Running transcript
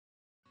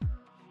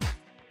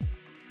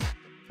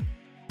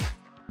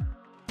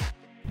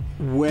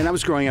When I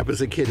was growing up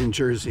as a kid in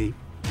Jersey,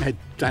 I had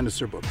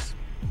dinosaur books.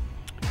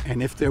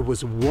 And if there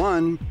was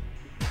one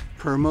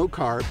Permian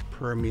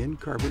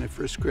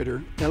Carboniferous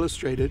critter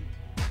illustrated,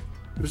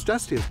 it was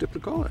Dusty of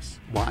Diplocaulus.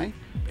 Why?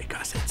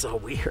 Because it's so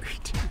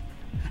weird.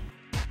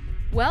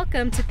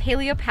 Welcome to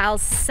Paleo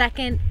Pals'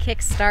 second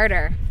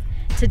Kickstarter.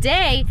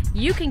 Today,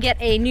 you can get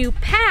a new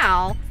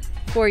pal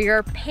for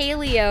your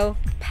Paleo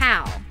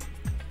Pal.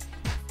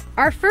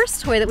 Our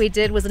first toy that we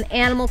did was an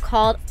animal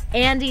called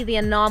Andy the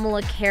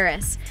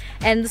Anomalocaris,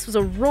 and this was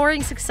a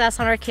roaring success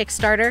on our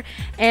Kickstarter,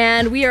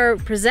 and we are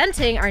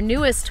presenting our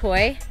newest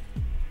toy,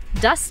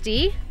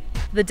 Dusty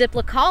the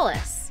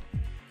Diplocaulus.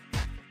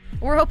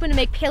 We're hoping to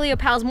make Paleo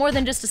Pals more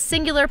than just a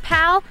singular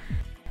pal,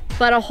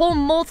 but a whole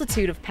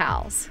multitude of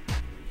pals.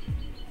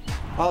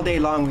 All day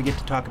long we get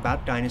to talk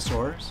about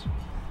dinosaurs,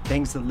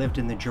 things that lived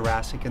in the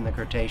Jurassic and the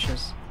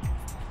Cretaceous.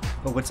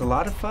 But what's a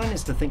lot of fun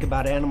is to think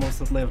about animals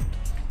that lived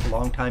a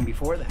long time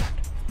before that.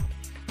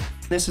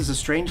 This is a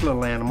strange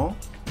little animal,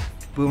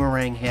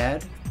 boomerang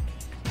head,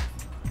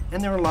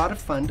 and they're a lot of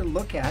fun to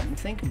look at and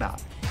think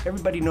about.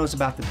 Everybody knows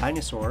about the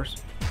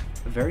dinosaurs,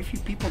 but very few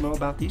people know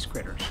about these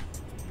critters.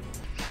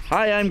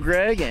 Hi, I'm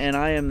Greg, and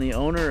I am the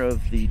owner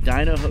of the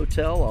Dino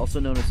Hotel, also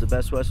known as the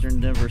Best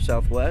Western Denver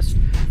Southwest,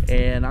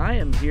 and I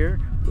am here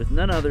with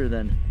none other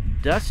than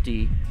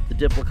Dusty the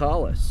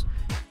Diplocaulus.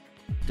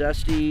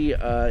 Dusty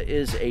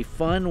is a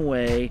fun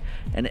way,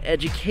 an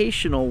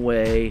educational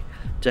way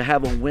to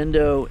have a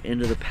window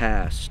into the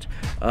past.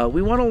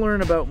 We want to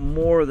learn about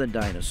more than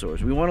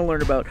dinosaurs. We want to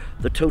learn about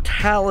the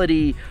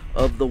totality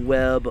of the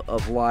web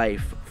of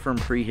life from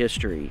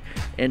prehistory.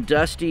 And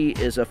Dusty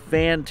is a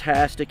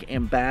fantastic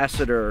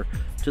ambassador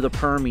to the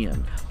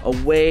Permian, a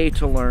way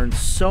to learn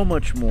so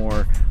much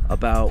more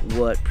about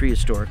what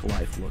prehistoric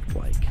life looked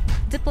like.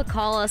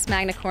 Diplocaulus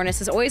magnicornis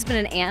has always been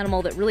an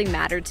animal that really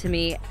mattered to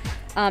me.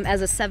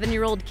 As a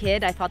 7-year-old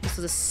kid, I thought this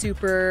was a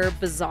super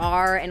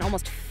bizarre and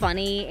almost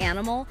funny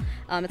animal.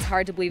 It's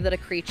hard to believe that a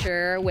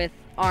creature with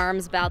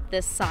arms about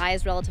this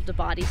size relative to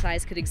body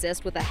size could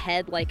exist with a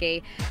head like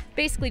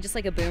basically just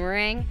like a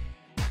boomerang.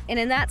 And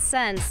in that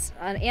sense,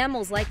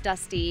 animals like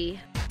Dusty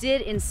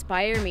did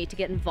inspire me to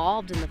get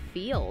involved in the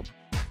field.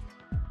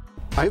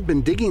 I've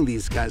been digging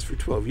these guys for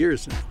 12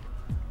 years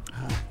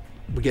now.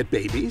 We get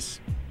babies,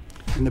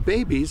 and the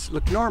babies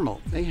look normal.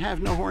 They have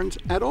no horns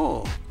at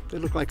all. They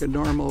look like a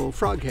normal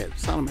frog head,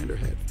 salamander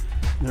head.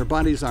 And their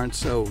bodies aren't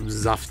so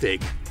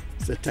zaftig,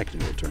 it's a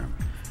technical term.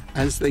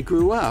 As they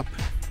grew up,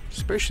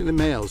 especially the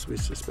males, we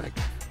suspect,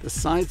 the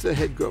sides of the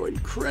head grow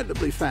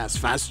incredibly fast,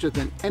 faster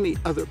than any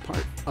other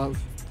part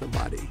of the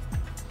body.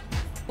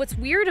 What's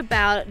weird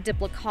about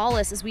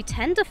Diplocaulus is we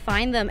tend to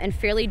find them in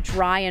fairly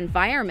dry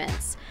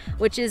environments,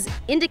 which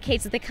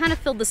indicates that they kind of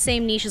filled the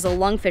same niche as a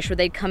lungfish, where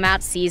they'd come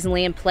out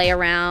seasonally and play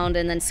around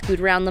and then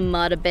scoot around the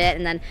mud a bit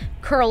and then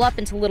curl up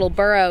into little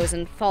burrows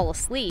and fall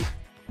asleep.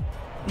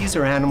 These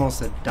are animals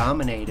that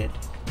dominated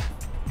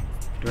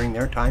during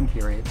their time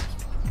periods.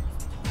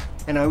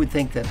 And I would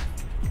think that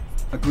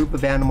a group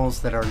of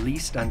animals that are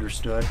least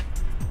understood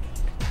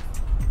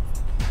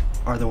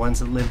are the ones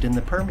that lived in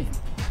the Permian.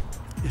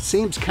 It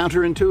seems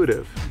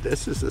counterintuitive.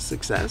 This is a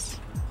success.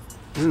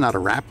 This is not a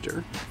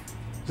raptor.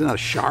 This is not a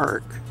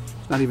shark.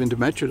 It's not even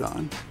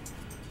Dimetrodon.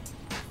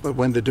 But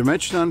when the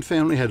Dimetrodon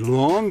family had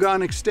long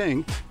gone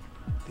extinct,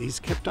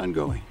 these kept on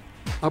going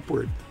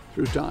upward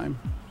through time.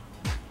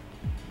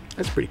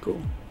 That's pretty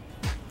cool.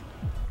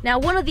 Now,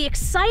 one of the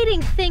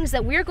exciting things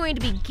that we're going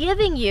to be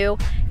giving you,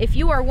 if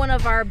you are one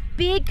of our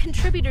big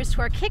contributors to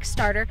our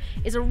Kickstarter,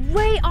 is a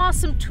really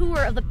awesome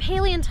tour of the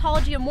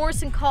paleontology of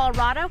Morrison,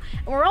 Colorado.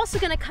 And we're also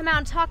going to come out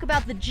and talk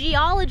about the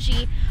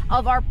geology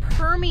of our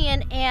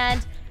Permian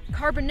and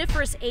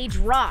Carboniferous age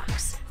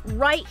rocks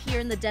right here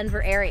in the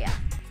Denver area.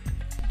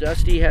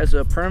 Dusty has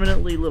a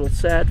permanently little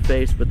sad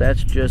face, but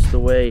that's just the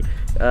way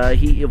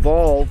he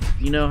evolved.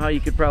 You know how you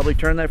could probably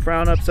turn that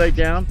frown upside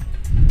down?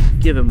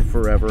 Give him a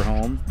forever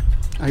home.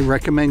 I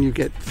recommend you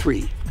get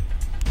 3.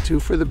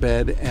 2 for the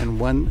bed and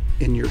 1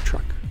 in your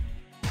truck.